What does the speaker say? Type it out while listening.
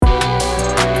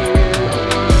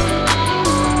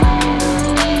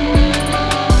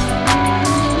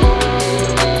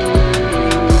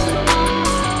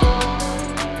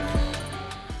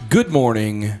Good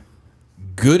morning,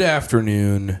 good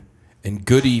afternoon, and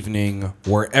good evening,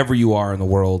 wherever you are in the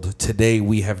world. Today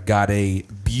we have got a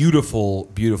beautiful,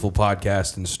 beautiful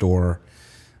podcast in store.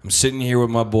 I'm sitting here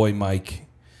with my boy Mike,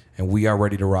 and we are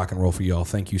ready to rock and roll for y'all.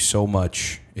 Thank you so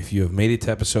much. If you have made it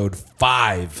to episode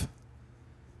 5,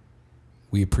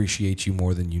 we appreciate you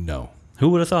more than you know. Who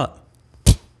would have thought?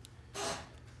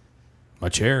 My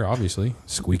chair, obviously,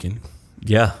 squeaking.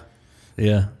 Yeah.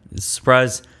 It's a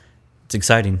surprise. It's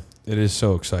exciting. It is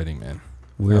so exciting, man.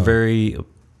 We're very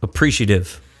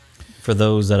appreciative for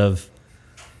those that have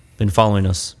been following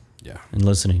us and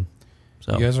listening.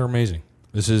 So You guys are amazing.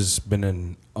 This has been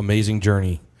an amazing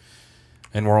journey,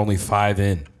 and we're only 5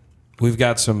 in. We've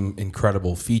got some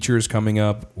incredible features coming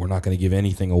up. We're not going to give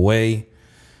anything away,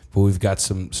 but we've got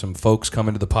some folks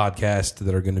coming to the podcast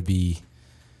that are going to be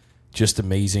just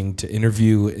amazing to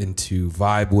interview and to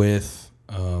vibe with.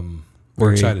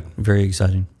 We're excited. Very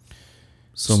exciting.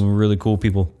 Some really cool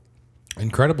people.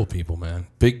 Incredible people, man.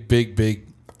 Big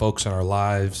folks in our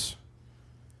lives.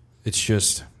 It's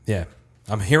just, yeah.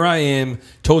 Here I am.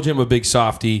 Told you I'm a big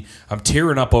softie. I'm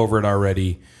tearing up over it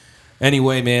already.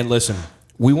 Anyway, man, listen.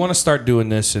 We want to start doing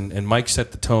this, and Mike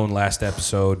set the tone last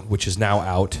episode, which is now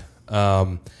out.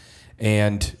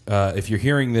 If you're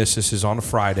hearing this is on a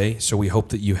Friday, so we hope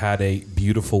that you had a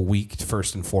beautiful week,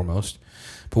 first and foremost.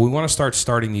 But we want to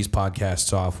starting these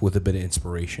podcasts off with a bit of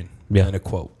inspiration and a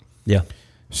quote. Yeah.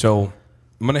 So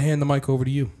I'm going to hand the mic over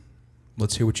to you.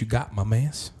 Let's hear what you got, my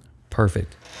man.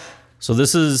 Perfect. So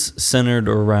this is centered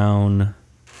around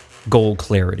goal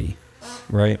clarity,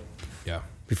 right? Yeah.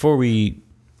 Before we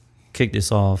kick this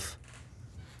off,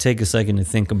 take a second to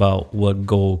think about what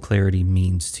goal clarity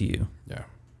means to you. Yeah.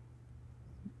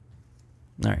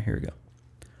 All right, here we go.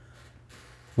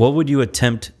 What would you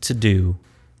attempt to do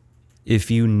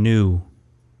if you knew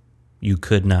you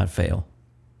could not fail?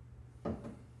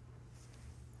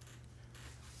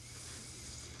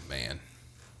 Man.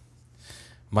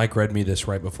 Mike read me this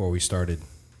right before we started.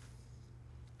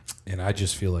 And I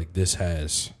just feel like this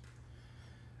has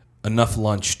enough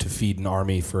lunch to feed an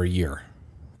army for a year.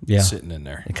 Yeah. Sitting in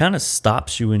there. It kind of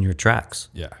stops you in your tracks.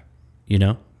 Yeah. You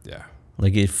know? Yeah.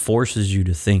 Like it forces you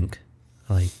to think,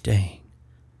 like, dang,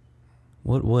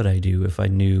 what would I do if I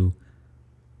knew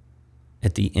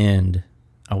at the end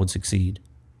I would succeed?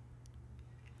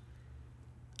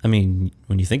 I mean,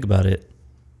 when you think about it,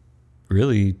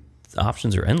 really, the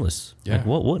options are endless. Yeah. Like,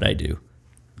 what would I do?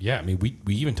 Yeah, I mean, we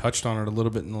even touched on it a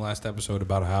little bit in the last episode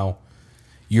about how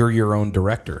you're your own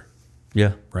director,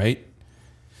 Yeah, right?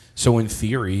 So in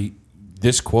theory,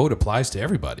 this quote applies to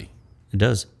everybody it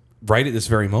does. right at this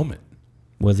very moment.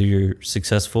 Whether you're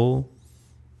successful,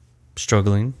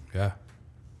 struggling, Yeah.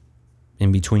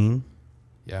 in between,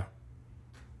 Yeah.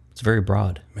 it's very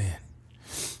broad. Man.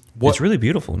 It's really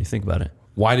beautiful when you think about it.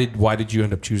 Why did you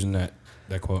end up choosing that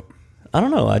quote? I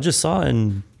don't know. I just saw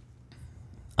in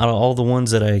out of all the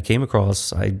ones that I came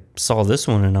across, I saw this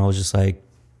one and I was just like,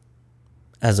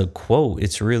 as a quote,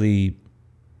 it's really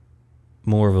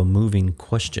more of a moving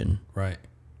question. Right.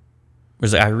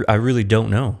 Whereas I really don't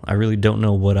know. I really don't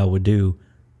know what I would do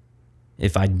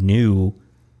if I knew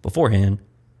beforehand.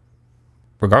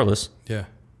 Regardless, Yeah.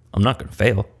 I'm not going to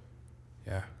fail.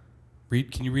 Yeah.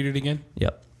 Can you read it again?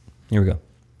 Yep. Here we go.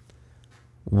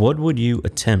 What would you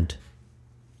attempt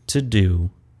to do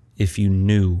if you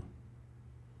knew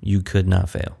you could not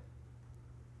fail?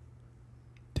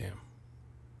 Damn.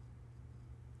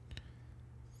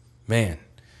 Man.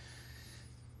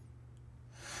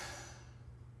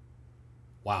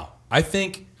 Wow. I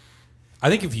think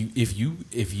if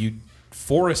you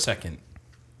for a second,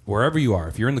 wherever you are,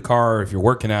 if you're in the car, if you're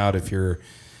working out, if you're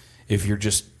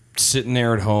just sitting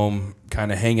there at home,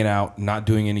 kind of hanging out, not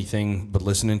doing anything but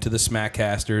listening to the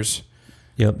Smackcasters.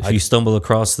 Yep. If you stumble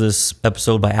across this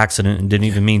episode by accident and didn't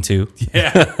even mean to,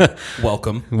 Yeah.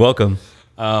 Welcome. welcome.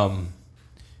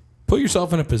 Put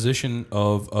yourself in a position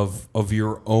of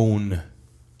your own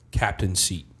captain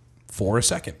seat for a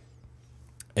second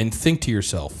and think to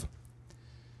yourself,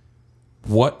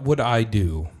 what would I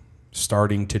do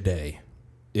starting today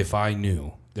if I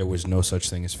knew there was no such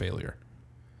thing as failure?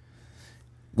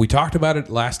 We talked about it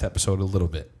last episode a little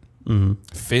bit. Mm-hmm.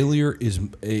 Failure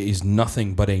is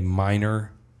nothing but a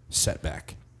minor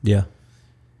setback. Yeah.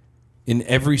 In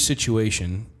every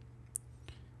situation,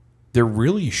 there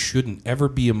really shouldn't ever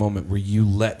be a moment where you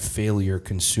let failure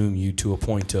consume you to a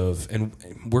point of, and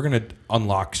we're going to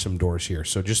unlock some doors here,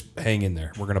 so just hang in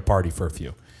there. We're going to party for a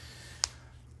few.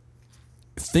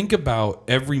 Think about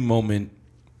every moment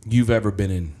you've ever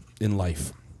been in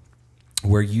life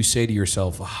where you say to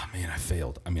yourself, oh, man, I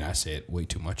failed. I mean, I say it way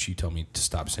too much. You tell me to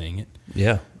stop saying it.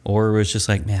 Yeah. Or it's just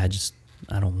like, man,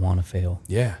 I don't want to fail.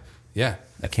 Yeah. Yeah.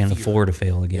 I can't afford to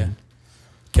fail again. Yeah.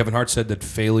 Kevin Hart said that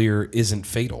failure isn't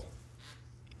fatal.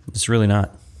 It's really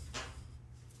not.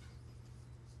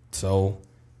 So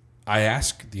I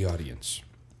ask the audience,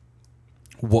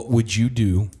 what would you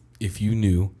do if you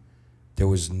knew there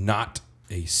was not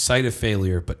a sight of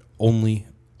failure, but only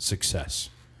success?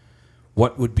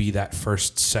 What would be that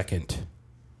first second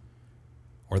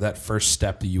or that first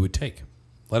step that you would take?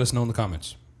 Let us know in the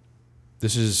comments.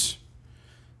 This is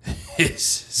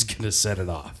going to set it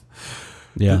off.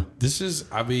 Yeah. This is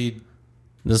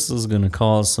going to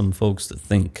cause some folks to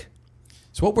think.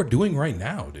 It's what we're doing right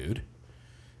now, dude.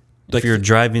 If you're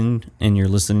driving and you're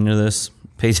listening to this,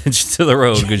 pay attention to the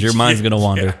road because your mind's going to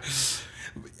wander.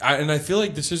 Yeah. And I feel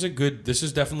like this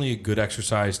is definitely a good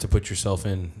exercise to put yourself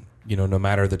in, no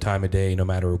matter the time of day, no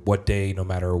matter what day, no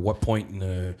matter what point in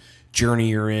the journey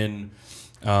you're in,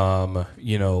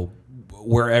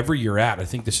 wherever you're at. I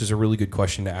think this is a really good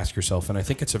question to ask yourself. And I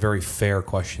think it's a very fair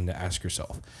question to ask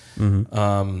yourself.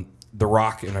 Mm-hmm. The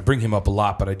Rock, and I bring him up a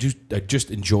lot, but I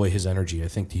just enjoy his energy. I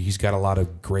think he's got a lot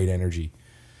of great energy.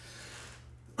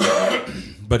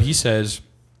 But he says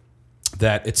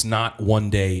that it's not one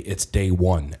day, it's day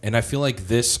one. And I feel like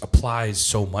this applies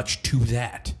so much to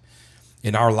that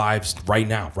in our lives right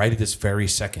now, right at this very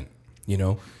second.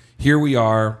 Here we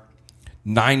are,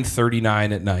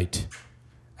 9:39 at night,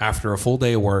 after a full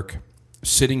day of work,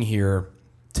 sitting here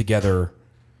together,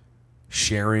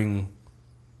 sharing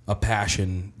a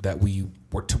passion that we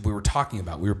were talking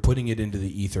about. We were putting it into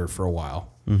the ether for a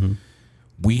while. Mm-hmm.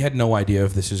 We had no idea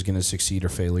if this is going to succeed or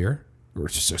fail.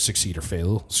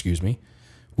 Excuse me.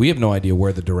 We have no idea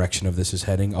where the direction of this is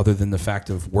heading, other than the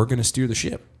fact of we're going to steer the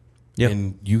ship. Yep.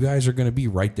 And you guys are going to be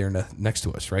right there next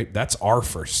to us, right? That's our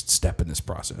first step in this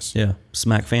process. Yeah,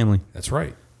 smack family. That's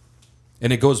right.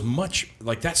 And it goes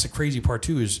that's the crazy part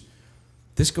too, is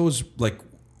this goes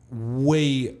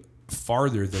way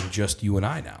farther than just you and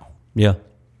I now. Yeah.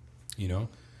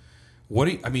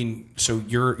 So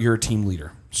you're a team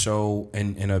leader. So,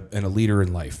 and a leader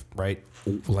in life, right?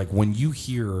 Like when you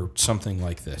hear something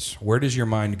like this, where does your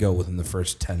mind go within the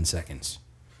first 10 seconds?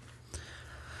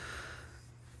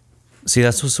 See,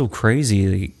 that's what's so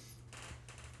crazy.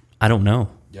 I don't know.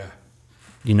 Yeah.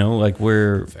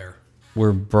 Fair.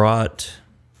 We're brought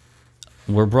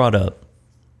up,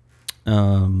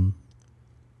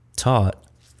 taught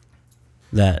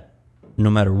that no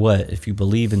matter what, if you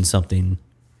believe in something,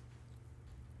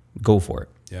 go for it.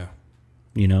 Yeah.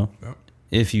 Yep.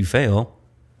 If you fail,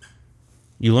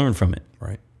 you learn from it.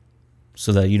 Right.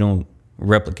 So that you don't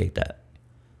replicate that.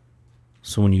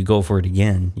 So when you go for it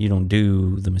again, you don't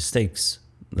do the mistakes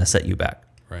that set you back.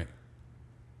 Right.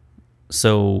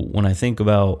 So when I think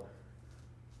about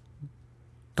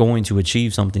going to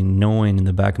achieve something, knowing in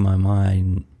the back of my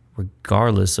mind,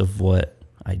 regardless of what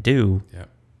I do, yeah,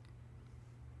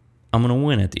 I'm going to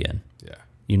win at the end.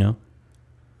 Yeah.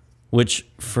 Which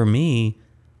for me,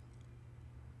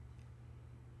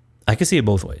 I can see it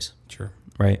both ways. Sure.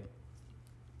 Right.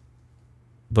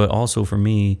 But also for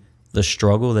me, the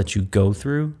struggle that you go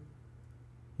through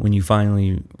when you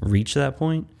finally reach that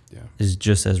point is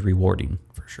just as rewarding.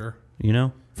 For sure.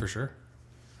 For sure.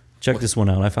 Check this one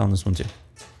out. I found this one too.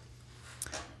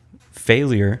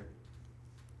 Failure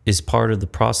is part of the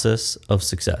process of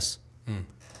success.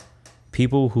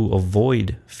 People who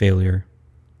avoid failure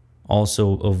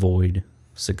also avoid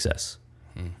success.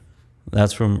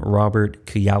 That's from Robert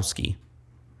Kiyosaki.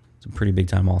 It's a pretty big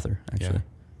time author, actually. Yeah.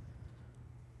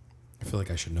 I feel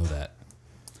like I should know that.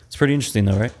 It's pretty interesting,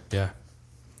 though, right? Yeah.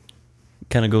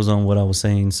 Kind of goes on what I was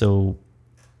saying. So,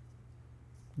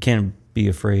 can't be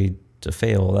afraid to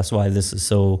fail. That's why this is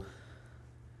so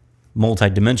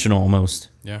multidimensional almost.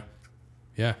 Yeah.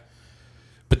 Yeah.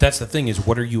 But that's the thing, is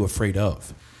what are you afraid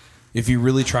of? If you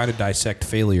really try to dissect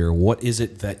failure, what is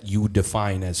it that you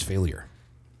define as failure?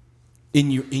 In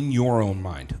your own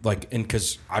mind. And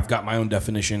because I've got my own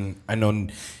definition. I know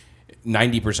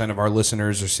 90% of our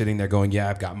listeners are sitting there going, yeah,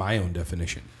 I've got my own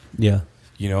definition. Yeah.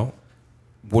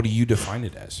 What do you define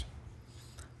it as?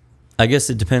 I guess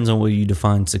it depends on what you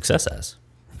define success as.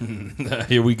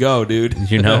 Here we go, dude.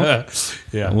 Yeah.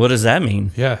 What does that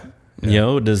mean? Yeah.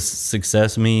 Does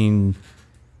success mean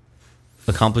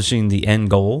accomplishing the end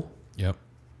goal? Yep.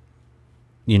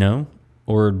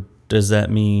 Or does that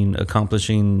mean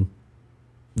accomplishing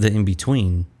the in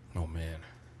between? Oh man.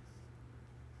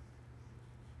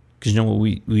 Because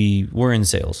we're in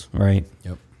sales, right?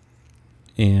 Yep.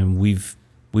 And we've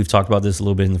talked about this a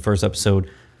little bit in the first episode.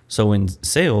 So in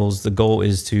sales, the goal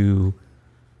is to,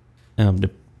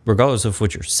 regardless of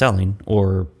what you're selling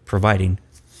or providing,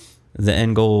 the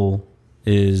end goal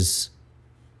is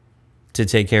to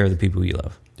take care of the people you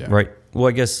love, Yeah. right? Well,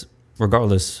 I guess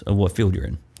regardless of what field you're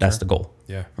in, that's the goal,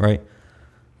 Yeah. right?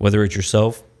 Whether it's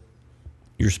yourself,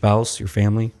 your spouse, your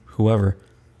family, whoever,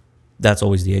 that's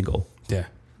always the end goal. Yeah.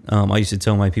 I used to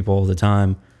tell my people all the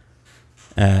time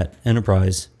at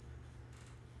Enterprise,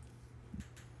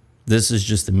 this is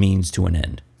just the means to an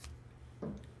end,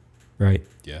 right?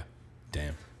 Yeah.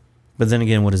 Damn. But then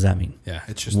again, what does that mean? Yeah.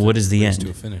 It's just What is the race end?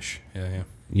 to a finish. Yeah. Yeah.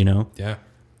 You know, Yeah.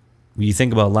 when you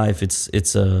think about life,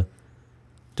 it's a,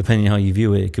 depending on how you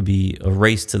view it, it could be a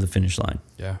race to the finish line.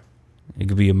 Yeah. It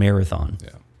could be a marathon. Yeah.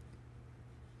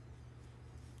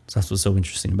 So that's what's so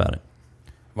interesting about it.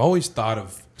 I've always thought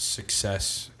of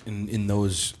success in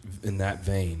that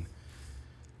vein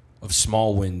of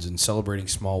small wins and celebrating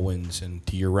small wins, and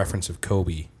to your reference of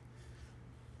Kobe,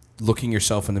 looking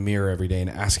yourself in the mirror every day and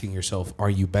asking yourself, are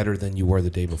you better than you were the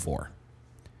day before?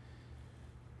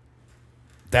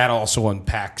 That also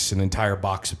unpacks an entire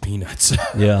box of peanuts.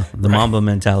 Yeah, the Right. Mamba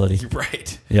mentality.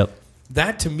 Right. Yep.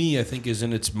 That to me, I think, is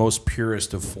in its most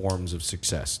purest of forms of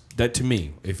success. That to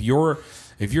me, if you're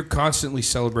constantly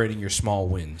celebrating your small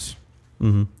wins,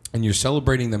 Mm-hmm. and you're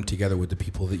celebrating them together with the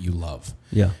people that you love.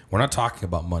 Yeah. We're not talking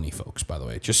about money, folks, by the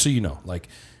way, just so you know. Like,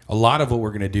 a lot of what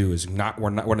we're going to do is we're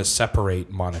going to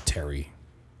separate monetary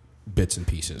bits and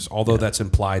pieces. Although that's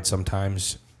implied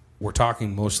sometimes, we're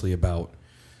talking mostly about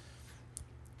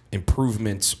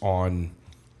improvements on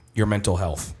your mental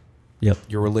health, Yep.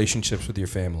 your relationships with your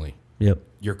family, Yep.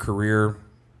 your career,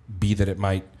 be that it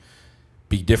might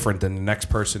be different than the next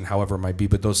person, however it might be.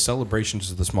 But those celebrations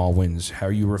of the small wins, how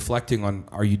are you reflecting on,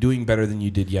 are you doing better than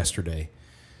you did yesterday?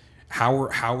 How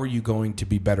are you going to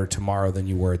be better tomorrow than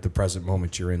you were at the present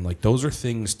moment you're in? Like, those are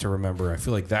things to remember. I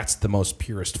feel like that's the most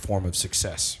purest form of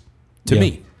success to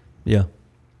me. Yeah.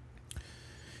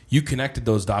 You connected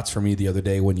those dots for me the other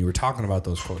day when you were talking about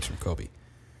those quotes from Kobe.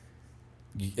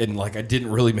 And like, it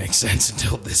didn't really make sense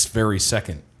until this very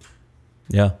second.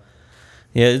 Yeah.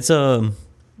 Yeah.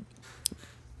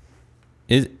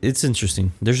 It's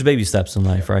interesting. There's baby steps in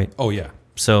life, right? Oh, yeah.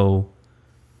 So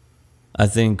I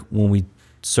think when we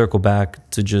circle back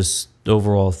to just the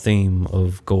overall theme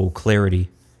of goal clarity,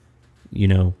 you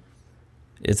know,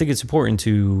 I think it's important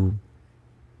to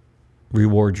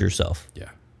reward yourself, Yeah.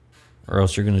 or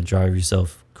else you're going to drive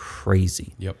yourself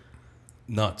crazy. Yep.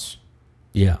 Nuts.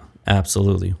 Yeah,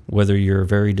 absolutely. Whether you're a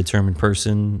very determined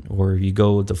person or you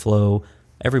go with the flow,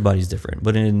 everybody's different.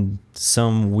 But in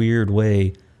some weird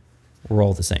way, we're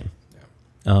all the same.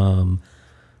 Yeah.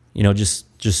 You know, just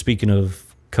speaking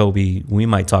of Kobe, we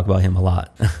might talk about him a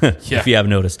lot, if you haven't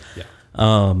noticed.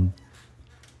 Yeah.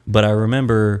 But I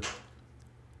remember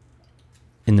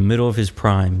in the middle of his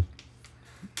prime,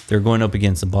 they're going up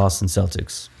against the Boston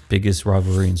Celtics, biggest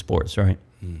rivalry in sports, right?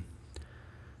 Mm.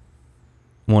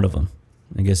 One of them.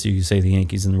 I guess you could say the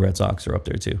Yankees and the Red Sox are up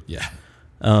there too. Yeah.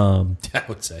 I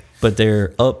would say. But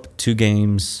they're up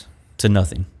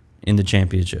 2-0 in the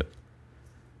championship.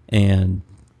 And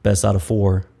best out of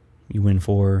 4, you win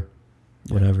 4,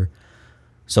 whatever.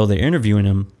 So they're interviewing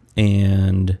him,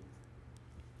 and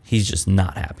he's just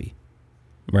not happy,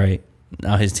 right?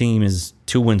 Now his team is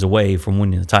 2 wins away from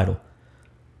winning the title,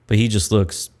 but he just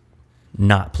looks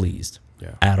not pleased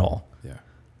at all. Yeah.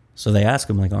 So they ask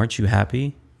him, like, aren't you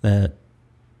happy that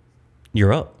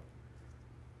you're up?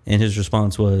 And his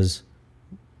response was,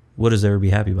 what is there to be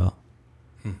happy about?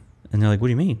 And they're like, what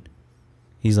do you mean?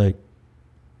 He's like,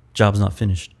 job's not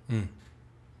finished.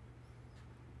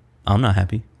 I'm not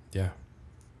happy. Yeah.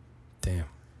 Damn.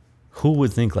 Who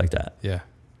would think like that? Yeah.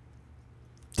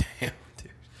 Damn,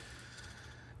 dude.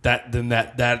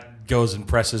 That goes and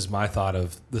presses my thought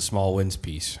of the small wins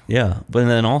piece. Yeah. But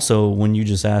then also, when you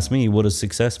just asked me, what does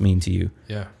success mean to you?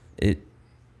 Yeah.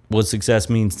 What success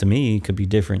means to me could be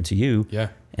different to you. Yeah.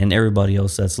 And everybody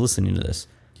else that's listening to this.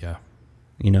 Yeah.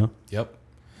 You know? Yep.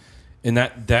 And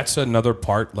that's another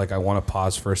part, like, I want to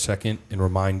pause for a second and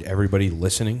remind everybody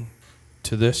listening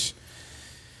to this,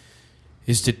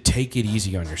 is to take it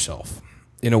easy on yourself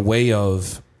in a way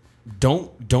of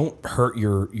don't hurt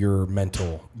your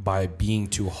mental by being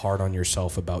too hard on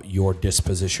yourself about your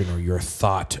disposition or your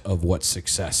thought of what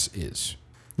success is,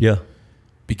 Yeah.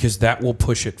 because that will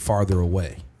push it farther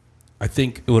away. I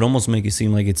think It would almost make it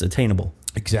seem like it's attainable.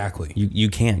 exactly. You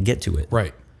can't get to it.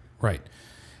 Right.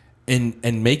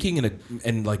 And making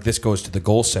and like, this goes to the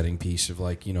goal setting piece of,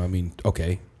 like, you know, I mean,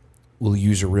 okay, we'll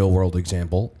use a real world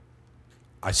example.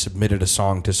 I submitted a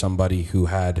song to somebody who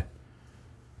had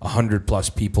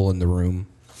 100+ people in the room,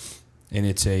 and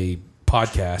it's a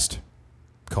podcast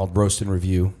called Roast and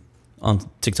Review On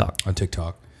TikTok.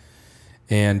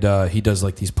 And he does,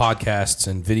 like, these podcasts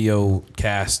and video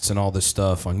casts and all this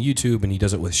stuff on YouTube, and he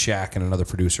does it with Shaq and another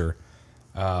producer.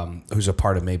 who's a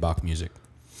part of Maybach Music.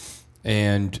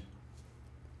 And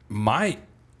my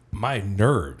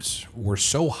nerves were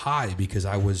so high because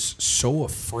I was so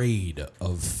afraid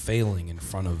of failing in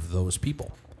front of those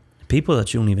people. People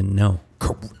that you don't even know.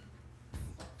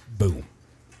 Boom.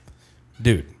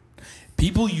 Dude,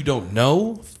 people you don't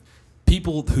know,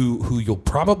 people who you'll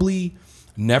probably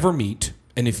never meet,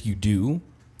 and if you do,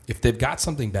 if they've got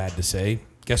something bad to say,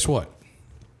 guess what?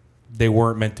 They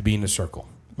weren't meant to be in a circle.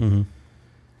 Mm-hmm.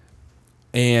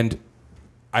 And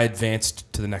I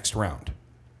advanced to the next round.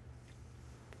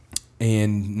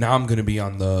 And now I'm going to be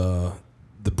on the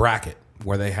bracket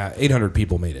where they have 800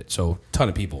 people made it. So a ton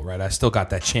of people, right? I still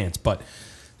got that chance. But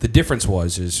the difference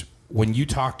is when you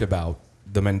talked about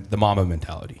the mama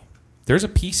mentality, there's a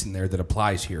piece in there that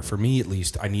applies here. For me, at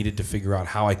least, I needed to figure out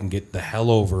how I can get the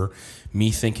hell over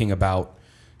me thinking about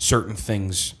certain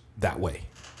things that way,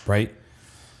 right?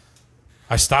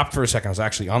 I stopped for a second. I was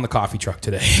actually on the coffee truck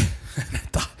today. And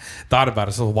I thought about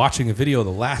it. So watching a video of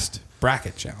the last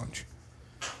bracket challenge,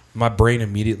 my brain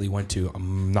immediately went to,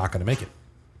 I'm not going to make it.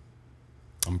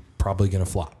 I'm probably going to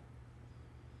flop.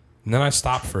 And then I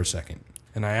stopped for a second.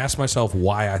 And I asked myself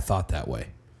why I thought that way.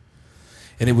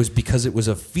 And it was because it was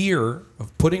a fear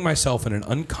of putting myself in an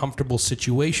uncomfortable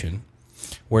situation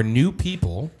where new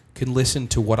people can listen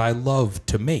to what I love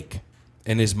to make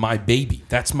and is my baby.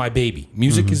 That's my baby.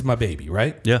 Music is my baby,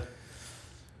 right? Yeah.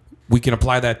 We can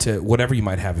apply that to whatever you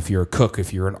might have. If you're a cook,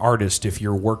 if you're an artist, if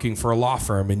you're working for a law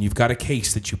firm and you've got a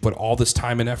case that you put all this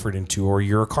time and effort into, or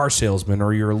you're a car salesman,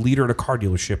 or you're a leader at a car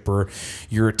dealership, or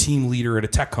you're a team leader at a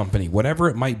tech company, whatever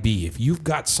it might be, if you've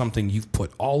got something you've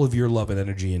put all of your love and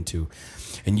energy into,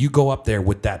 and you go up there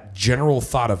with that general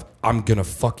thought of, I'm going to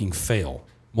fucking fail,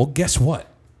 well, guess what?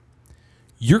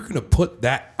 You're going to put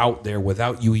that out there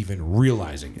without you even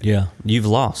realizing it. Yeah. You've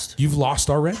lost. You've lost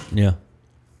already. Yeah.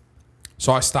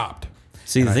 So I stopped.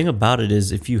 See, the thing about it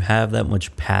is if you have that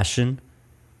much passion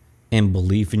and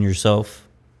belief in yourself,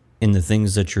 in the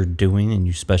things that you're doing and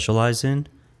you specialize in,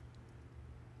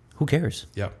 who cares?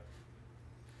 Yeah.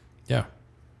 Yeah.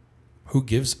 Who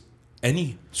gives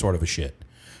any sort of a shit?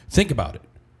 Think about it.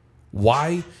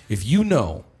 Why, if you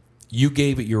know you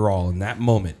gave it your all in that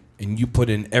moment and you put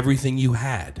in everything you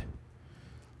had,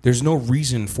 there's no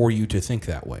reason for you to think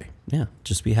that way. Yeah.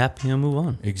 Just be happy and move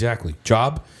on. Exactly.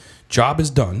 Job is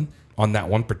done on that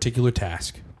one particular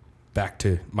task. Back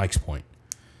to Mike's point.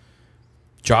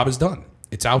 Job is done.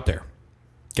 It's out there.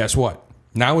 Guess what?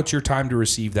 Now it's your time to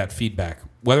receive that feedback,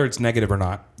 whether it's negative or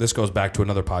not. This goes back to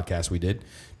another podcast we did.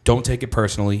 Don't take it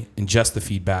personally. Ingest the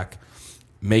feedback.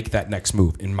 Make that next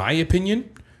move. In my opinion,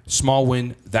 small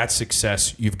win, that's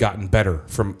success. You've gotten better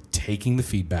from taking the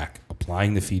feedback,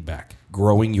 applying the feedback,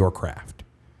 growing your craft.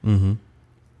 Mm-hmm.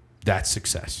 That's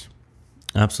success.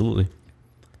 Absolutely.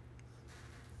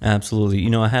 Absolutely. You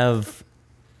know, I have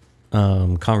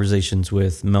conversations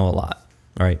with Mel a lot,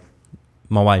 right?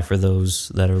 My wife, for those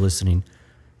that are listening.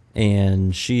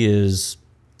 And she is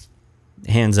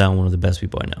hands down one of the best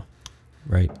people I know,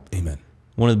 right? Amen.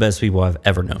 One of the best people I've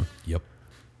ever known. Yep.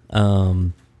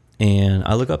 And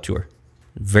I look up to her.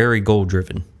 Very goal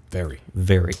driven. Very.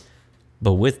 Very.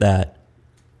 But with that,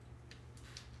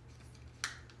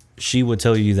 she would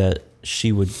tell you that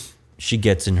she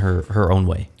gets in her own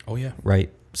way. Oh, yeah. Right?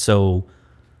 So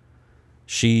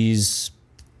she's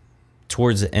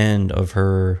towards the end of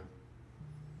her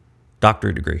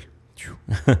doctorate degree.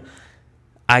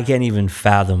 I can't even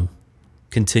fathom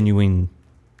continuing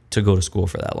to go to school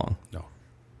for that long.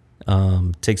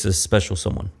 No. Takes a special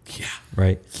someone. Yeah.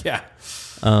 Right? Yeah.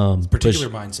 Particular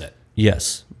mindset.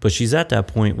 Yes. But she's at that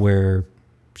point where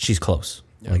she's close.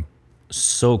 Yeah. Like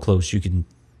so close you can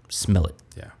smell it.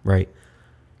 Yeah. Right?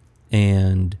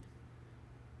 And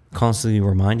constantly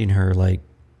reminding her, like,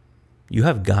 you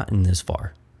have gotten this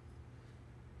far.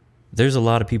 There's a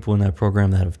lot of people in that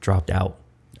program that have dropped out.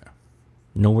 Yeah.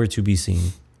 Nowhere to be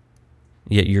seen.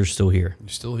 Yet you're still here. You're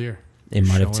still here. It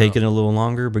might have taken a little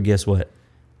longer, but guess what?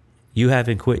 You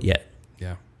haven't quit yet.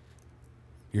 Yeah.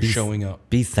 You're showing up.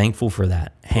 Be thankful for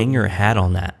that. Hang your hat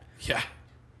on that. Yeah.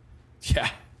 Yeah.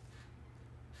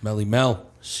 Melly Mel.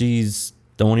 She's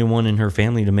the only one in her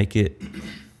family to make it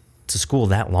to school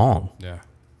that long. Yeah.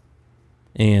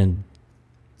 And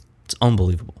it's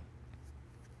unbelievable.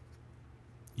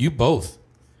 You both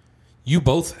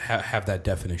have that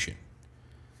definition.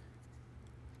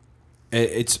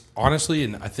 It's honestly,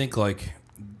 and I think like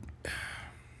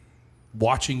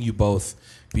watching you both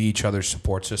be each other's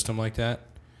support system like that,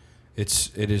 it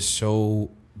is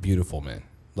so beautiful, man.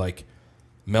 Like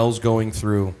Mel's going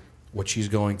through what she's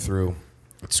going through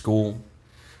at school,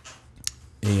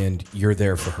 and you're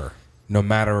there for her. No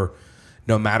matter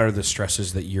no matter the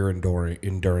stresses that you're enduring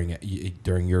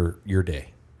during your day,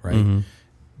 right?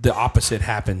 The opposite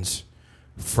happens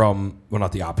from, well,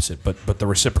 not the opposite, but the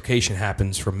reciprocation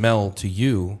happens from Mel to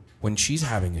you when she's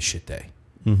having a shit day.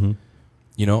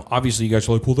 You know, obviously you guys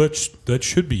are like, well, that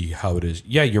should be how it is.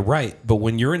 Yeah, you're right. But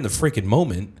when you're in the freaking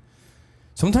moment,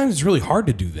 sometimes it's really hard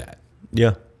to do that.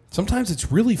 Yeah. Sometimes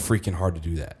it's really freaking hard to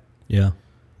do that. Yeah.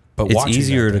 But It's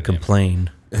easier to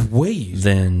complain way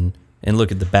easier. and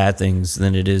look at the bad things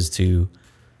than it is to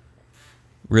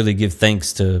really give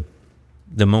thanks to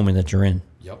the moment that you're in.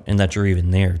 Yep. And that you're even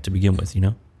there to begin with, you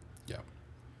know? Yeah.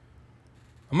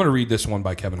 I'm going to read this one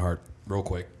by Kevin Hart real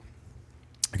quick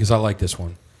because I like this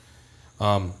one.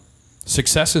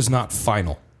 Success is not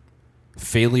final.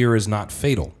 Failure is not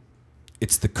fatal.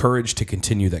 It's the courage to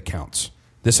continue that counts.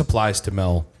 This applies to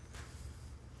Mel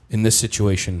in this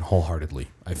situation wholeheartedly,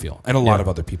 I feel. And a lot of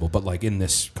other people, but like in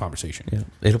this conversation. Yeah.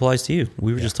 It applies to you.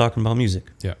 We were just talking about music.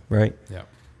 Yeah. Right? Yeah.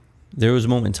 There was a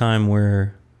moment in time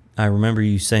where I remember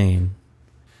you saying,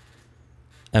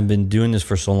 I've been doing this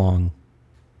for so long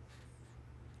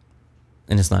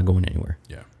and it's not going anywhere.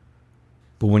 Yeah.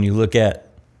 But when you look at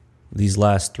these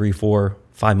last 3, 4,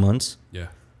 5 months, Yeah.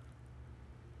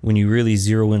 when you really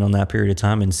zero in on that period of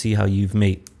time and see how you've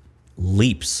made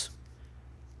leaps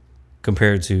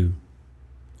compared to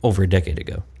over a decade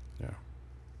ago. Yeah.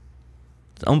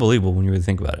 It's unbelievable when you really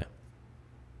think about it.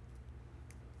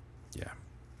 Yeah.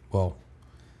 Well,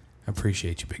 I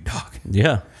appreciate you, big dog.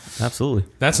 Yeah, absolutely.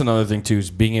 That's another thing too,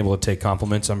 is being able to take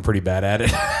compliments. I'm pretty bad at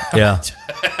it. Yeah.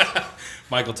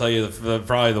 Mike will tell you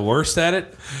probably the worst at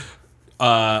it.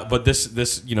 But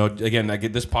this, you know, again,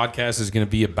 this podcast is going to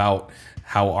be about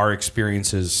how our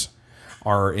experiences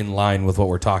are in line with what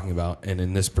we're talking about. And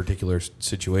in this particular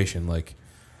situation, like,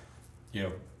 you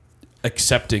know,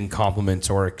 accepting compliments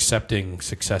or accepting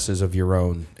successes of your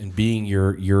own and being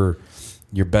your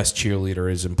best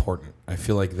cheerleader is important. I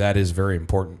feel like that is very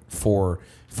important for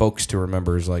folks to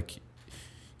remember, is like,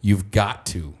 you've got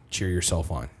to cheer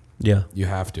yourself on. Yeah. You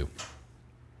have to.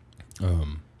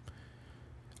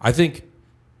 I think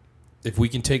if we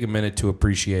can take a minute to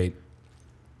appreciate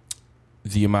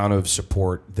the amount of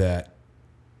support that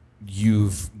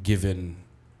you've given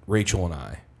Rachel and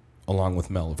I, along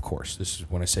with Mel, of course. This is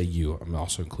when I say you, I'm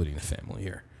also including the family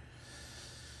here.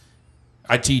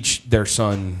 I teach their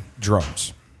son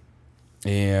drums,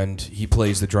 and he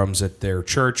plays the drums at their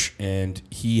church, and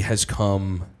he has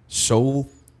come so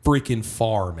freaking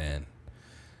far, man.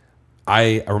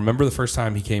 I remember the first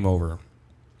time he came over.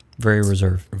 Very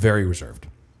reserved. Very reserved.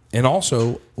 And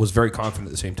also was very confident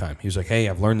at the same time. He was like, hey,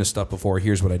 I've learned this stuff before.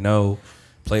 Here's what I know.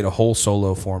 Played a whole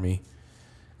solo for me.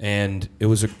 And it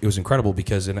was incredible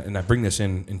because, and I bring this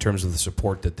in terms of the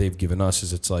support that they've given us,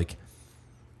 is it's like,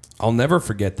 I'll never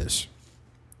forget this.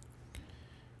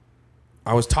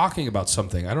 I was talking about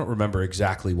something. I don't remember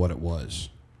exactly what it was.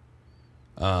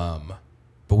 But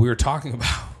we were talking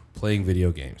about playing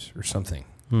video games or something.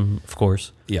 Of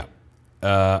course. Yeah.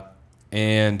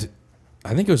 And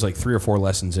I think it was like 3 or 4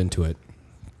 lessons into it.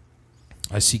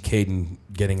 I see Caden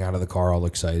getting out of the car all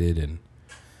excited. And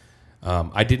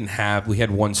we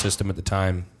had one system at the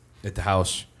time at the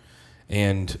house.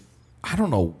 And I don't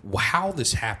know how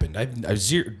this happened.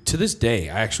 To this day,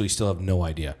 I actually still have no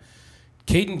idea.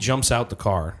 Caden jumps out the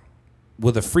car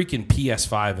with a freaking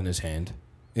PS5 in his hand,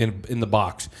 in the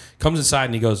box. Comes inside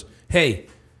and he goes, hey,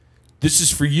 this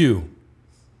is for you.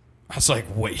 I was like,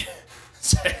 wait.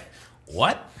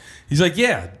 What? He's like,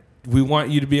 yeah, we want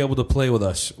you to be able to play with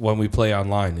us when we play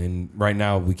online, and right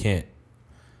now we can't.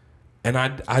 And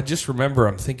I just remember,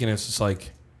 I'm thinking, it's just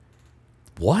like,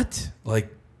 what?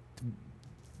 Like,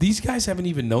 these guys haven't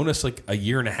even known us like a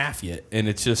year and a half yet, and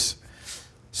it's just,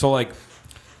 so like,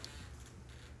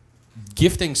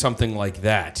 gifting something like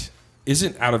that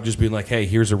isn't out of just being like, hey,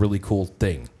 here's a really cool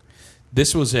thing.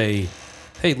 This was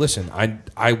hey, listen,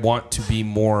 I want to be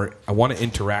more, I want to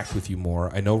interact with you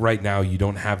more. I know right now you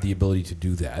don't have the ability to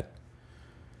do that.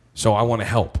 So I want to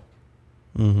help.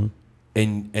 Mm-hmm.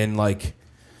 And like,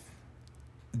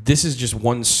 this is just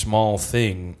one small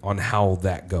thing on how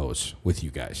that goes with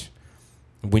you guys.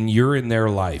 When you're in their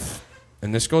life,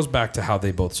 and this goes back to how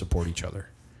they both support each other.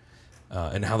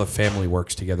 And how the family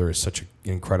works together is such an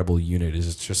incredible unit. Is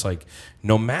it's just like,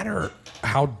 no matter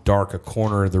how dark a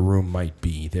corner of the room might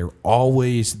be, they're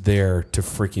always there to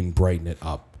freaking brighten it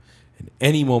up. In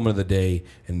any moment of the day,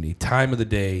 any time of the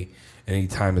day, any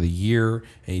time of the year,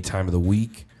 any time of the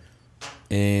week.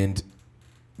 And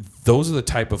those are the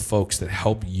type of folks that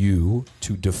help you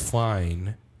to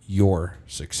define your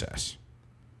success.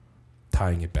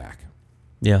 Tying it back.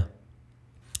 Yeah.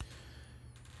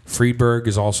 Friedberg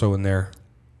is also in there.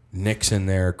 Nick's in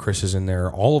there, Chris is in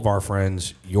there, all of our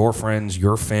friends, your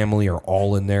family are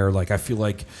all in there. Like, I feel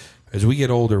like as we get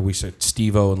older, we said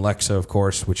Steve-O and Lexa, of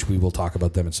course, which we will talk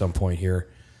about them at some point here.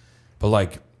 But,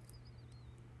 like,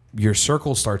 your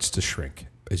circle starts to shrink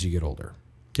as you get older.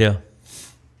 Yeah.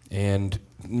 And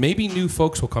maybe new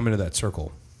folks will come into that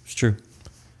circle. It's true.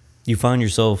 You find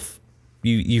yourself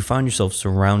you find yourself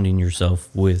surrounding yourself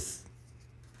with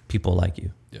people like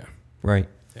you. Yeah. Right?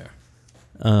 Yeah.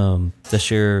 That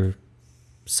share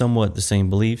somewhat the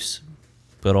same beliefs,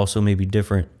 but also maybe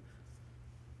different.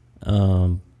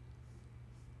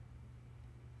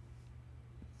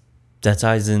 That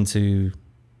ties into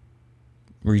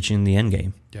reaching the end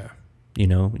game. Yeah. You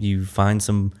know, you find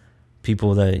some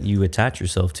people that you attach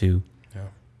yourself to, Yeah.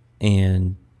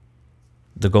 and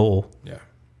the goal Yeah.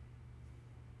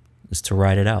 is to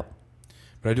ride it out.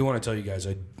 But I do want to tell you guys,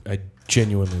 I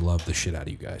genuinely love the shit out of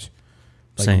you guys.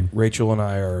 Like, Same. Rachel and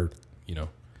I are,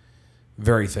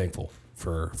 very thankful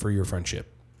for your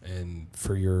friendship and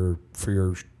for your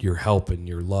help and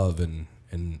your love and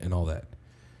all that.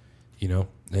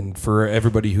 And for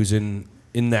everybody who's in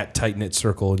that tight-knit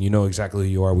circle and you know exactly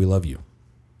who you are, we love you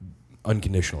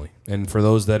unconditionally. And for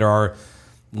those that are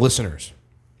listeners,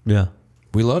 Yeah.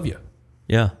 we love you.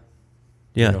 Yeah.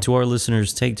 Yeah. You know? To our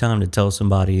listeners, take time to tell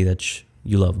somebody that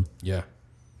you love them. Yeah.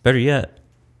 Better yet,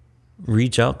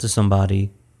 reach out to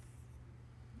somebody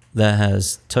that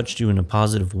has touched you in a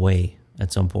positive way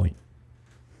at some point.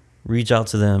 Reach out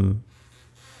to them.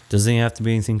 Doesn't have to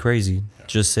be anything crazy. Yeah.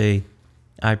 Just say,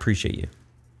 I appreciate you.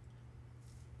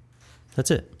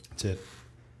 That's it. That's it.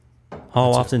 How That's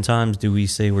it. oftentimes do we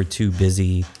say we're too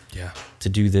busy Yeah. to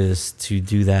do this, to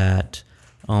do that?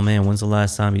 Oh man, when's the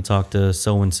last time you talked to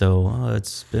so-and-so? Oh,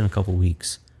 it's been a couple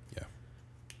weeks. Yeah.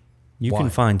 You Why? can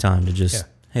find time to just,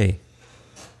 hey,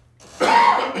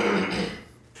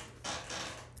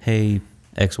 hey,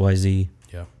 XYZ,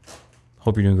 Yeah.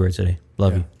 hope you're doing great today.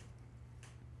 Love Yeah. you.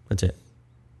 That's it.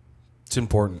 It's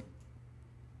important.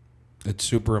 It's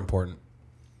super important.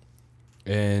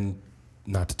 And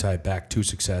not to tie it back to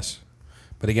success,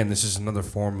 but again, this is another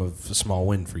form of a small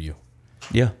win for you.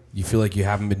 Yeah. You feel like you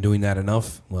haven't been doing that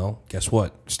enough? Well, guess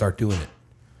what? Start doing it.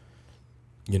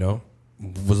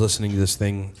 Was listening to this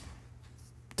thing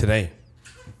today,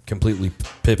 completely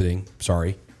pivoting.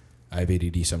 Sorry, I have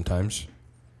ADD sometimes,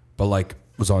 but like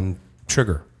was on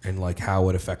sugar and like how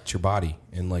it affects your body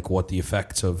and like what the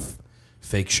effects of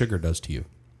fake sugar does to you.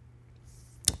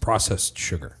 Processed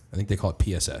sugar. I think they call it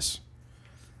PSS.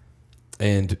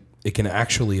 And it can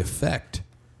actually affect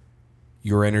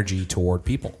your energy toward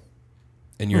people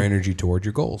and your energy toward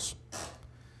your goals.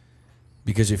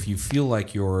 Because if you feel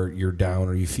like you're down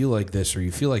or you feel like this or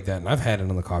you feel like that, and I've had it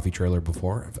on the coffee trailer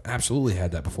before. I've absolutely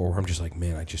had that before where I'm just like,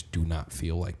 man, I just do not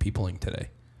feel like peopling today.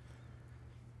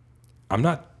 I'm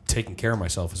not taking care of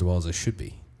myself as well as I should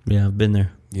be. Yeah, I've been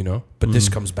there. But this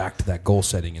comes back to that goal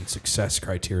setting and success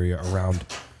criteria around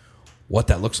what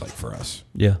that looks like for us.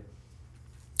 Yeah.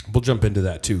 We'll jump into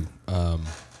that too,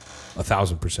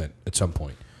 1,000% at some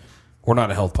point. We're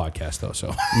not a health podcast though,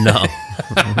 so No,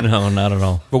 no, not at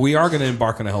all. but we are going to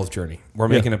embark on a health journey. We're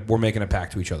making a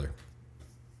pact to each other.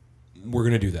 We're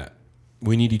going to do that.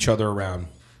 We need each other around,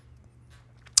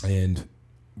 and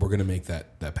we're going to make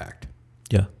that pact.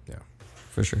 Yeah, Yeah.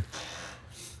 for sure.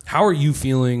 How are you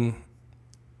feeling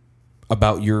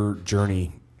about your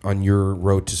journey on your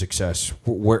road to success?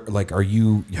 Where, like, have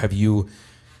you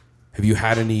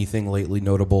had anything lately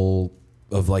notable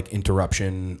of like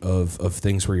interruption of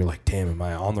things where you're like, damn, am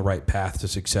I on the right path to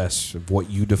success of what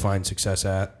you define success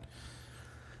at?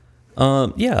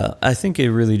 Yeah, I think it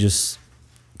really just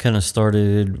kind of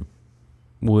started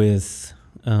with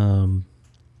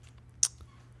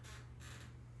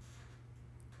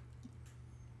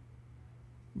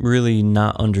really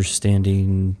not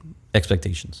understanding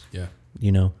expectations. Yeah.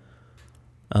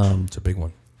 It's a big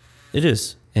one. It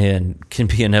is, and can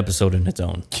be an episode in its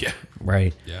own. Yeah.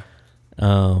 Right. Yeah.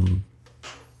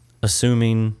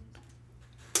 Assuming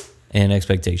and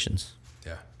expectations.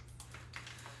 Yeah.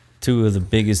 Two of the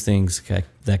biggest things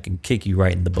that can kick you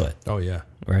right in the butt. Oh yeah.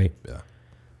 Right.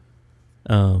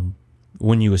 Yeah.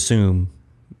 When you assume,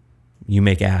 you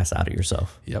make ass out of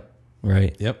yourself. Yep.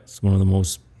 Right. Yep. It's one of the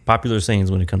most popular sayings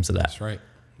when it comes to that. That's right.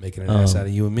 Making an ass out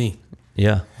of you and me.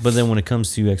 Yeah. But then when it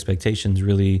comes to expectations,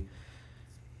 we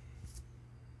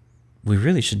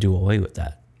really should do away with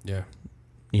that. Yeah.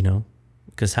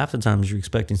 Because half the times you're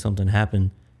expecting something to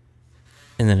happen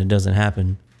and then it doesn't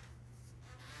happen.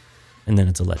 And then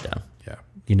it's a letdown. Yeah.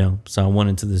 So I went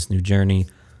into this new journey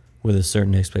with a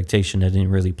certain expectation that didn't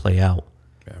really play out.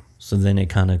 Yeah. So then it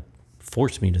kind of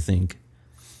forced me to think,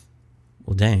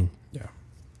 well, dang, Yeah.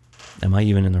 Am I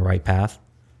even in the right path?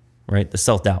 Right? The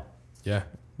self-doubt, Yeah.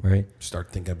 right?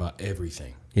 Start thinking about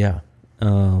everything. Yeah.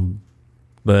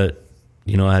 But,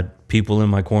 I had people in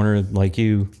my corner like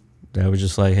you that was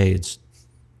just like, hey, it's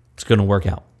going to work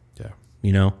out,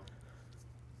 Yeah.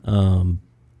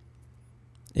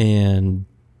 And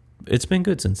it's been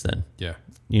good since then, Yeah.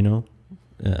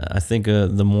 I think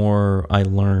the more I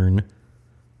learn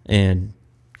and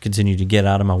continue to get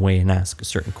out of my way and ask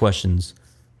certain questions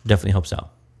definitely helps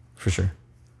out, for sure.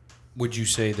 Would you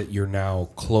say that you're now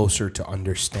closer to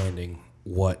understanding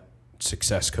what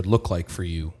success could look like for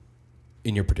you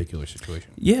in your particular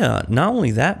situation? Yeah, not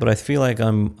only that, but I feel like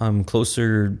I'm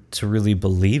closer to really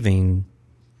believing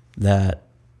that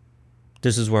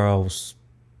this is where I was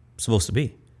supposed to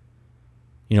be.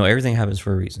 Everything happens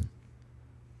for a reason.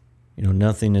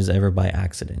 Nothing is ever by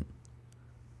accident.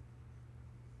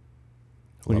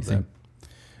 What do you think?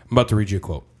 I'm about to read you a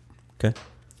quote. Okay.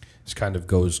 This kind of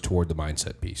goes toward the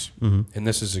mindset piece. Mm-hmm. And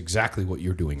this is exactly what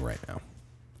you're doing right now.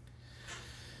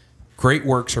 Great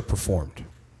works are performed,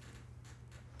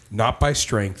 not by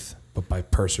strength, but by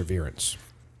perseverance.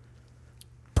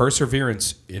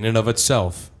 Perseverance, in and of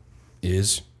itself,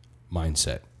 is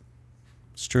mindset.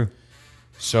 It's true.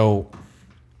 So,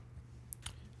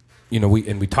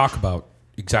 we talk about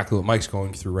exactly what Mike's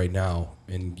going through right now,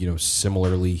 and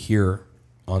similarly here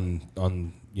on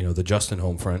the Justin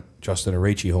and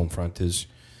Arachi home front is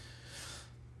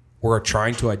we're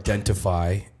trying to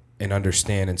identify and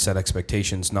understand and set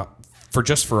expectations, not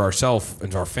for ourselves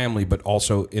and our family, but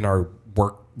also in our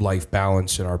work-life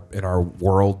balance in our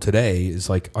world today, is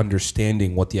like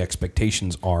understanding what the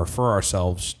expectations are for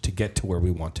ourselves to get to where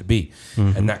we want to be.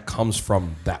 Mm-hmm. And that comes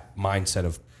from that mindset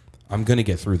of, I'm going to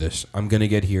get through this. I'm going to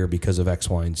get here because of X,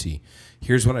 Y, and Z.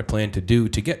 Here's what I plan to do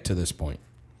to get to this point.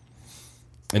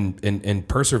 And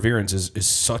perseverance is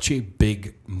such a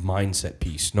big mindset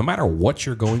piece. No matter what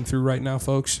you're going through right now,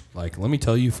 folks, like, let me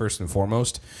tell you first and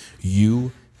foremost,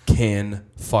 you can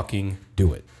fucking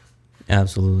do it.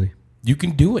 Absolutely. You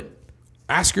can do it.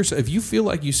 Ask yourself, if you feel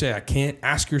like you say, I can't,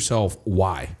 ask yourself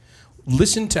why.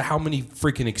 Listen to how many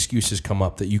freaking excuses come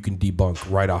up that you can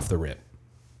debunk right off the rip.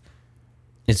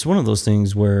 It's one of those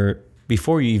things where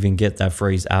before you even get that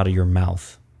phrase out of your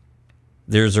mouth,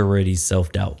 there's already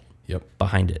self-doubt. Yep.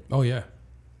 Behind it. Oh, yeah.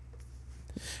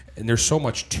 And there's so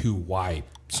much to why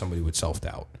somebody would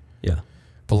self-doubt. Yeah.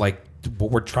 But, like, what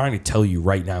we're trying to tell you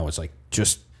right now is, like,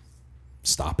 just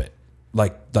stop it.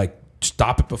 Like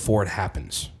stop it before it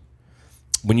happens.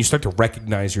 When you start to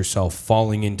recognize yourself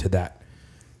falling into that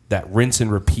rinse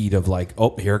and repeat of, like,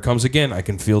 oh, here it comes again. I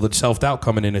can feel the self-doubt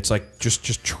coming in. It's like,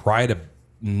 just try to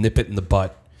nip it in the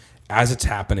butt as it's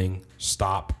happening.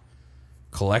 Stop.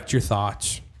 Collect your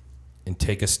thoughts. And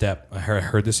take a step. I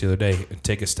heard this the other day. And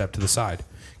take a step to the side.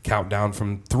 Count down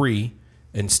from 3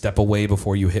 and step away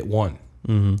before you hit 1.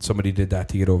 Mm-hmm. Somebody did that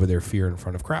to get over their fear in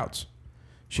front of crowds.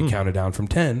 She counted down from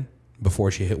 10.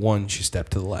 Before she hit 1, she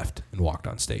stepped to the left and walked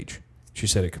on stage. She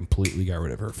said it completely got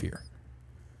rid of her fear.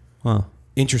 Wow.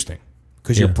 Interesting.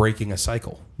 Because you're breaking a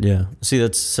cycle. Yeah. See,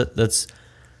 that's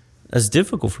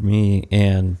difficult for me,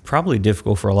 and probably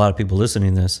difficult for a lot of people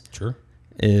listening to this. Sure.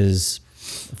 Is...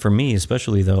 For me,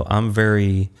 especially though, I'm a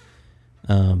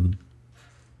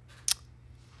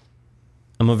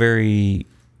very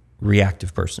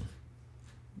reactive person.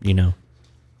 I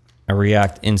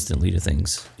react instantly to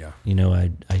things. Yeah.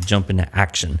 I jump into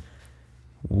action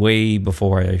way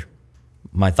before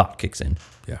my thought kicks in.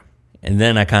 Yeah. And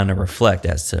then I kind of reflect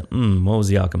as to, what was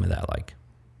the outcome of that like?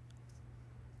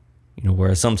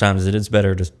 Whereas sometimes it is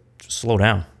better to slow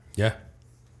down. Yeah.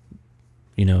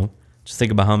 Just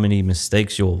think about how many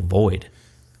mistakes you'll avoid.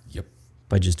 Yep.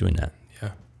 By just doing that.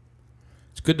 Yeah.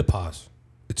 It's good to pause.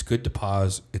 It's good to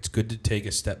pause. It's good to take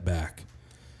a step back.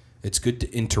 It's good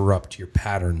to interrupt your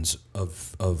patterns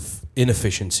of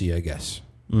inefficiency, I guess.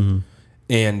 Mm-hmm.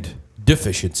 And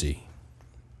deficiency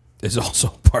is also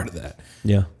part of that.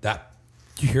 Yeah. That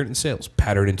you hear it in sales,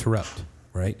 pattern interrupt,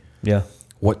 right? Yeah.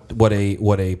 What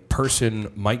a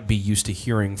person might be used to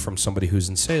hearing from somebody who's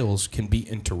in sales can be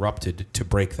interrupted to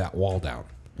break that wall down.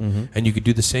 Mm-hmm. And you could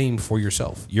do the same for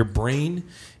yourself. Your brain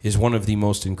is one of the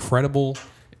most incredible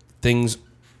things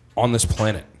on this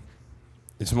planet.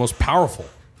 It's the most powerful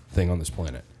thing on this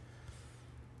planet.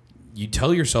 You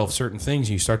tell yourself certain things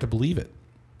and you start to believe it.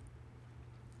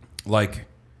 Like,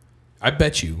 I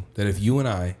bet you that if you and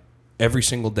I every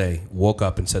single day woke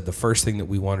up and said the first thing that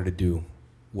we wanted to do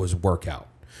was work out,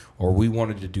 or we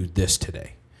wanted to do this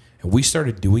today, and we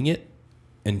started doing it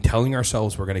and telling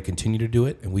ourselves we're going to continue to do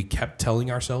it, and we kept telling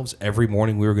ourselves every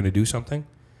morning we were going to do something,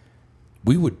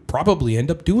 we would probably end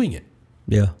up doing it.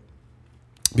 Yeah.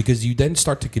 because you then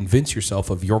start to convince yourself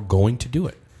of you're going to do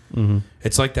it. Mm-hmm.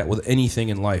 It's like that with anything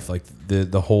in life, like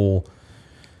the whole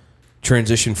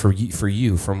transition for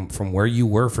you from where you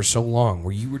were for so long,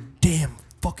 where you were damn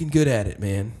fucking good at it,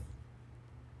 man.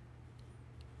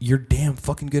 You're damn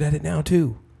fucking good at it now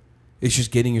too. It's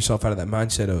just getting yourself out of that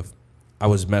mindset of I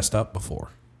was messed up before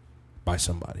by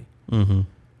somebody. Mm-hmm.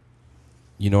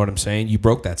 You know what I'm saying? You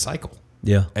broke that cycle.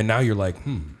 Yeah. And now you're like,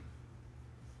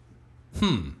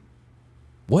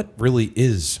 what really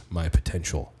is my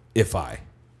potential if I,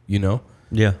 you know?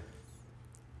 Yeah.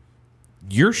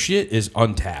 Your shit is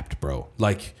untapped, bro.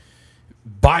 Like,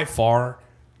 by far,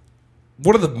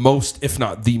 one of the most, if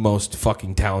not the most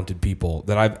fucking talented people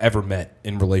that I've ever met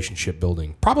in relationship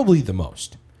building. Probably the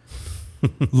most.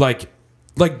 like,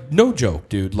 no joke,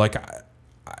 dude. Like,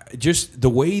 just the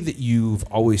way that you've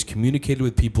always communicated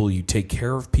with people, you take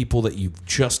care of people that you've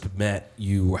just met,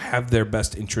 you have their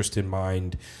best interest in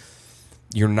mind.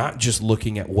 You're not just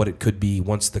looking at what it could be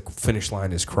once the finish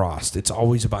line is crossed. It's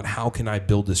always about how can I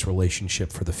build this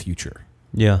relationship for the future.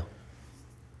 Yeah.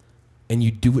 And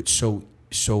you do it so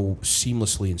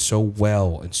seamlessly and so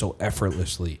well and so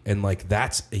effortlessly. And like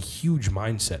that's a huge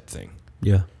mindset thing.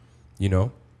 Yeah. You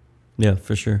know? Yeah,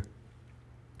 for sure.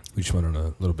 We just went on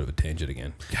a little bit of a tangent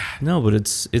again. No, but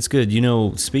it's good. You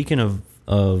know, speaking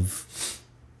of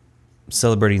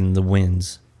celebrating the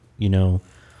wins, you know,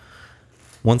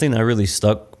 one thing that really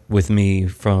stuck with me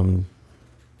from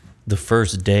the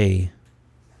first day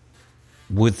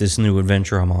with this new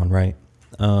adventure I'm on, right,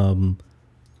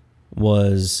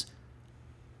 was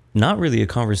not really a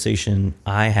conversation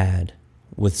I had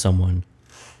with someone,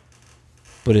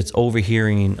 but it's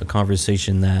overhearing a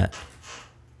conversation that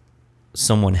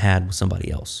someone had with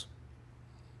somebody else.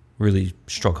 Really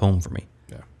struck home for me.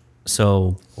 Yeah.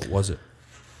 So what was it?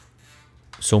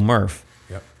 So Murph,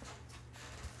 yep,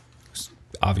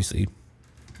 obviously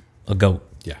a GOAT.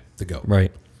 Yeah, the GOAT.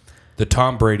 Right. The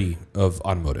Tom Brady of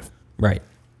automotive. Right.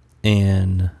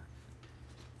 And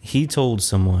he told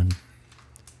someone,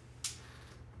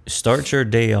 start your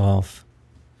day off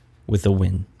with a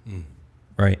win.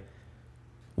 Right.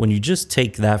 When you just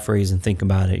take that phrase and think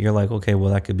about it, you're like, okay,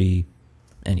 well, that could be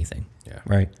anything. Yeah.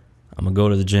 Right. I'm going to go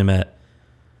to the gym at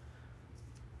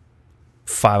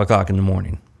 5 o'clock in the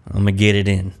morning. I'm going to get it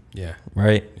in. Yeah.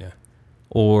 Right. Yeah.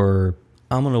 Or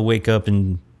I'm going to wake up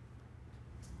and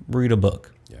read a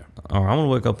book. Yeah. Or I'm going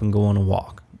to wake up and go on a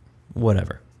walk.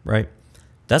 Whatever. Right.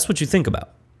 That's what you think about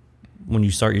when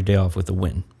you start your day off with a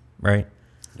win. Right.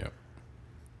 Yep.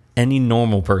 Any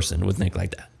normal person would think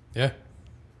like that. Yeah.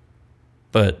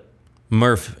 But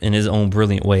Murph, in his own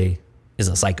brilliant way, is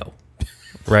a psycho.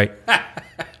 Right?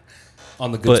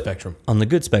 On the good spectrum. On the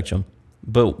good spectrum.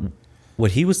 But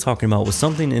what he was talking about was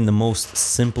something in the most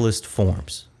simplest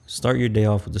forms. Start your day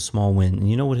off with a small win.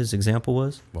 And you know what his example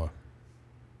was? What?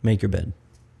 Make your bed.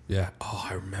 Yeah. Oh,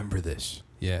 I remember this.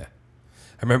 Yeah.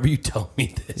 I remember you telling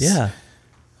me this. Yeah.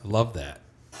 I love that.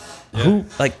 Yeah. Who,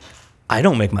 like, I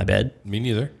don't make my bed. Me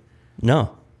neither.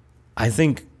 No. I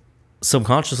think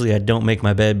subconsciously I don't make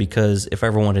my bed because if I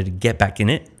ever wanted to get back in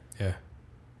it, yeah,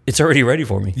 it's already ready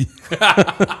for me.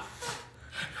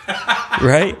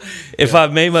 Right? If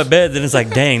I've made my bed, then it's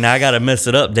like, dang, now I got to mess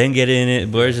it up, then get in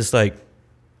it. But it's just like,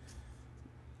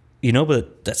 you know,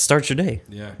 but that starts your day.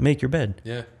 Yeah. Make your bed.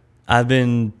 Yeah. I've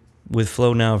been with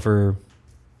Flo now for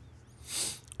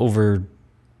over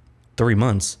 3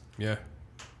 months. Yeah.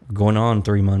 Going on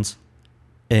 3 months.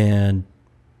 And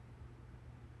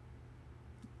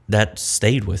that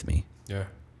stayed with me. Yeah.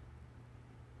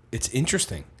 It's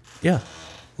interesting. Yeah.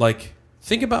 Like,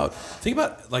 think about,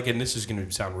 like, and this is going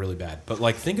to sound really bad, but,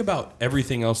 like, think about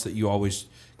everything else that you always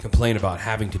complain about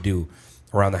having to do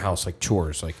around the house, like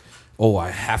chores. Like, oh, I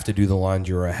have to do the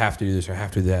laundry, or I have to do this, or I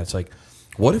have to do that. It's like,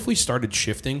 what if we started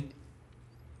shifting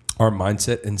our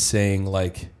mindset and saying,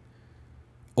 like,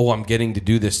 oh, I'm getting to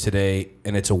do this today,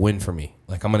 and it's a win for me.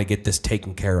 Like, I'm going to get this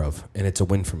taken care of, and it's a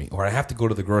win for me. Or I have to go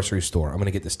to the grocery store. I'm going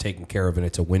to get this taken care of, and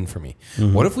it's a win for me.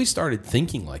 Mm-hmm. What if we started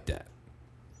thinking like that?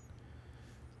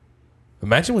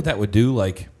 Imagine what that would do.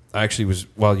 Like, I actually was,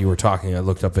 while you were talking, I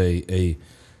looked up a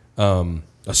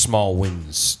small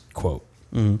wins quote.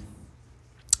 Mm-hmm.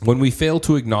 When we fail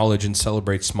to acknowledge and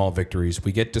celebrate small victories,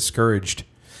 we get discouraged,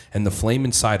 and the flame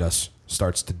inside us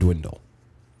starts to dwindle.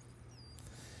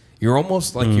 You're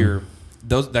almost like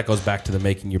that goes back to the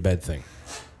making your bed thing.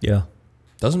 Yeah.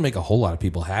 Doesn't make a whole lot of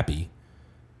people happy.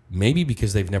 Maybe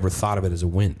because they've never thought of it as a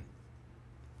win.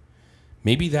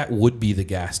 Maybe that would be the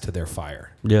gas to their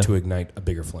fire to ignite a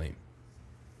bigger flame.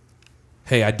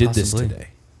 Hey, I did this today.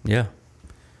 Yeah.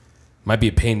 Might be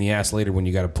a pain in the ass later when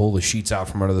you got to pull the sheets out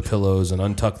from under the pillows and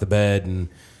untuck the bed and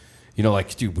You know,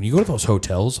 like, dude, when you go to those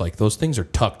hotels, like, those things are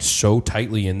tucked so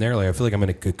tightly in there. Like, I feel like I'm in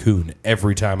a cocoon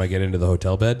every time I get into the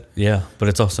hotel bed. Yeah, but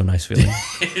it's also a nice feeling.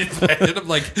 And I'm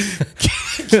like,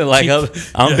 like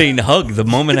I'm being hugged the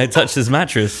moment I touch this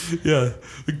mattress. yeah,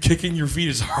 kicking your feet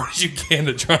as hard as you can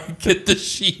to try and get the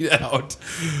sheet out.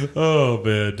 Oh,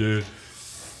 man, dude.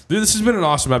 Dude, this has been an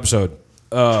awesome episode.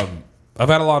 I've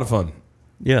had a lot of fun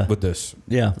with this.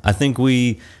 Yeah, I think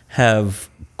we have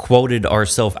quoted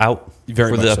ourselves out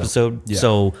Very for much the so. episode. Yeah.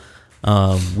 So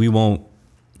we won't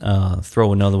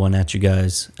throw another one at you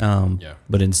guys.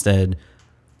 But instead,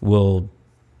 we'll,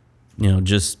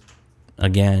 just,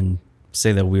 again,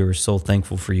 say that we were so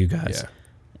thankful for you guys. Yeah.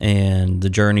 And the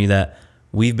journey that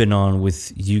we've been on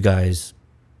with you guys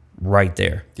right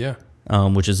there. Yeah.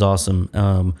 Which is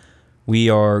awesome.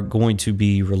 We are going to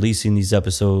be releasing these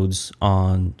episodes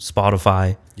on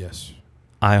Spotify, Yes.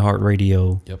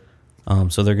 iHeartRadio. Yep.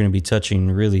 So they're going to be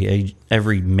touching really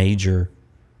every major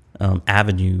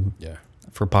avenue Yeah.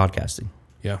 for podcasting.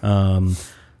 Yeah.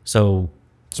 So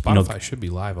Spotify should be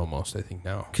live almost, I think,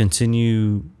 now.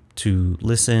 continue to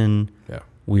listen. Yeah.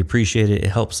 We appreciate it. It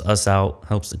helps us out,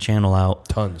 helps the channel out.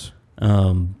 Tons.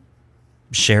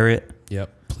 Share it.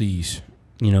 Yep. Please.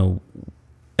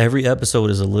 Every episode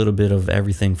is a little bit of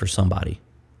everything for somebody.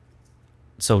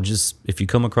 So just if you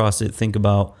come across it, think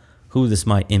about who this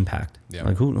might impact. Yeah.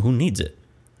 Like who needs it.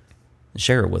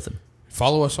 Share it with them.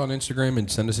 Follow us on Instagram and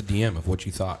send us a DM of what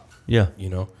you thought. Yeah.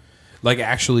 Like,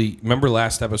 actually, remember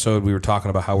last episode we were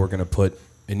talking about how we're going to put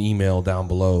an email down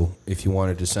below if you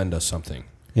wanted to send us something.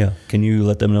 Yeah. Can you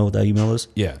let them know what that email is?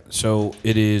 Yeah. So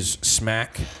it is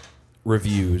Smack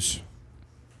Reviews.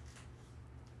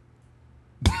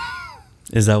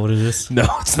 Is that what it is? No,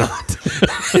 it's not.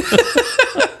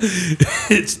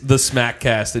 It's the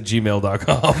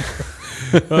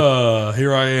smackcast@gmail.com.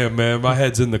 Here I am, man. My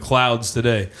head's in the clouds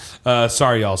today.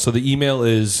 Sorry, y'all. So the email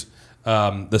is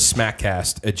the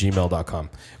smackcast@gmail.com.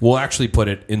 We'll actually put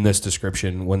it in this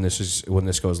description when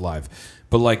this goes live.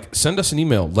 But send us an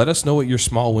email. Let us know what your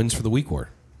small wins for the week were.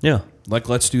 Yeah.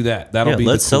 Let's do that. That'll be.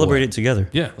 Let's the cool celebrate way. it together.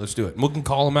 Yeah, let's do it. We can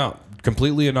call them out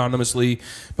completely anonymously,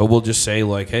 but we'll just say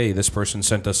hey, this person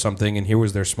sent us something, and here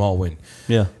was their small win.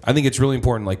 Yeah. I think it's really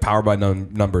important. Power by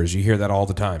numbers. You hear that all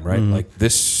the time, right? Mm-hmm.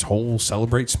 This whole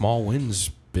celebrate small wins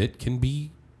bit can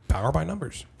be power by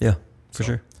numbers. Yeah, for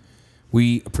sure.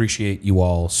 We appreciate you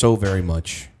all so very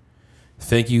much.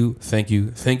 Thank you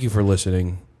for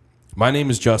listening. My name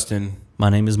is Justin.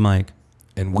 My name is Mike.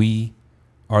 And we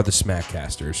are the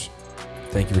Smackcasters.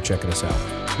 Thank you for checking us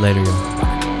out. Later, y'all.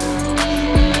 Bye.